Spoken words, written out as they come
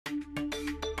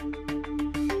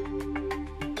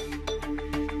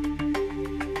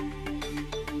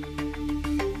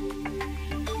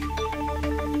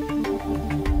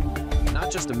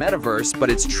just a metaverse, but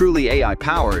it's truly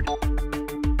AI-powered.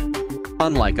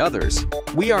 Unlike others,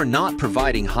 we are not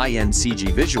providing high-end CG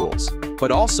visuals,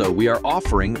 but also we are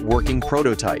offering working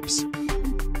prototypes.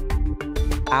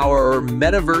 Our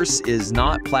metaverse is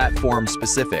not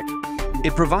platform-specific.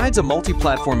 It provides a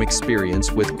multi-platform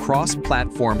experience with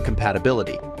cross-platform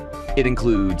compatibility. It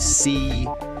includes C,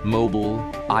 mobile,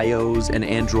 iOS and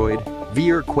Android,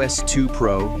 VR Quest 2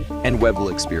 Pro, and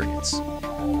WebGL experience.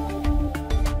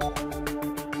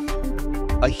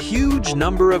 A huge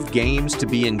number of games to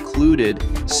be included,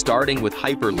 starting with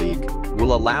Hyper League,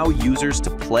 will allow users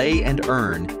to play and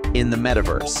earn in the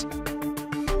metaverse.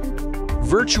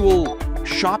 Virtual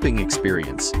shopping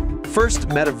experience. First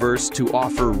metaverse to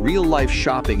offer real-life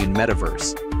shopping in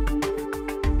metaverse.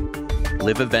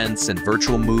 Live events and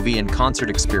virtual movie and concert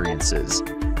experiences.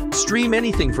 Stream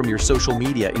anything from your social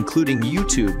media, including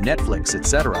YouTube, Netflix,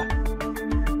 etc.